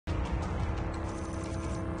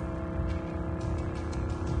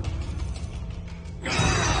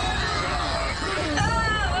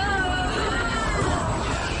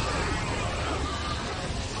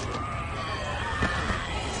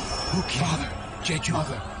Jeju.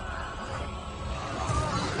 Mother.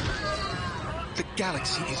 The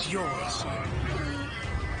galaxy is yours.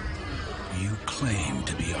 You claim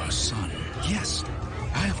to be our son. Yes.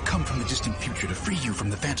 I have come from the distant future to free you from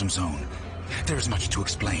the Phantom Zone. There is much to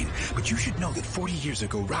explain, but you should know that 40 years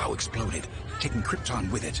ago Rao exploded, taking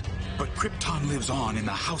Krypton with it. But Krypton lives on in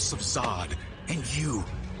the House of Zod, and you,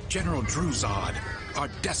 General Drew Zod, are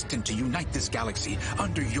destined to unite this galaxy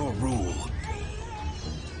under your rule.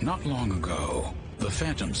 Not long ago, the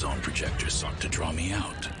Phantom Zone projector sought to draw me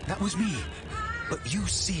out. That was me. But you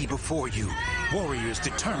see before you warriors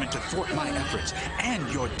determined to thwart my efforts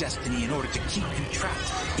and your destiny in order to keep you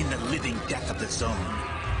trapped in the living death of the zone.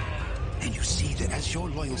 And you see that as your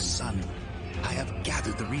loyal son, I have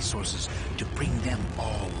gathered the resources to bring them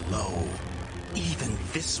all low. Even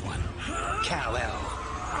this one,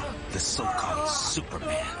 Kal-El, the so-called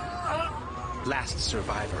Superman. Last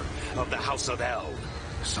survivor of the House of El.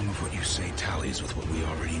 Some of what you say tallies with what we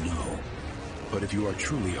already know. But if you are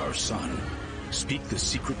truly our son, speak the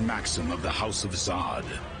secret maxim of the House of Zod.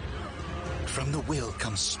 From the will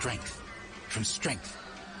comes strength. From strength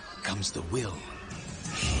comes the will.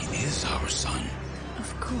 He is our son.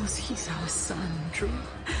 Of course he's our son, Drew.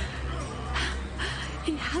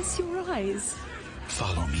 He has your eyes.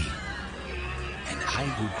 Follow me, and I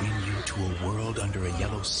will bring you to a world under a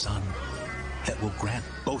yellow sun that will grant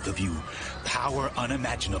both of you power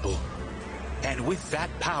unimaginable. And with that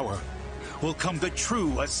power will come the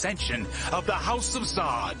true ascension of the House of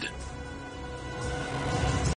Zod.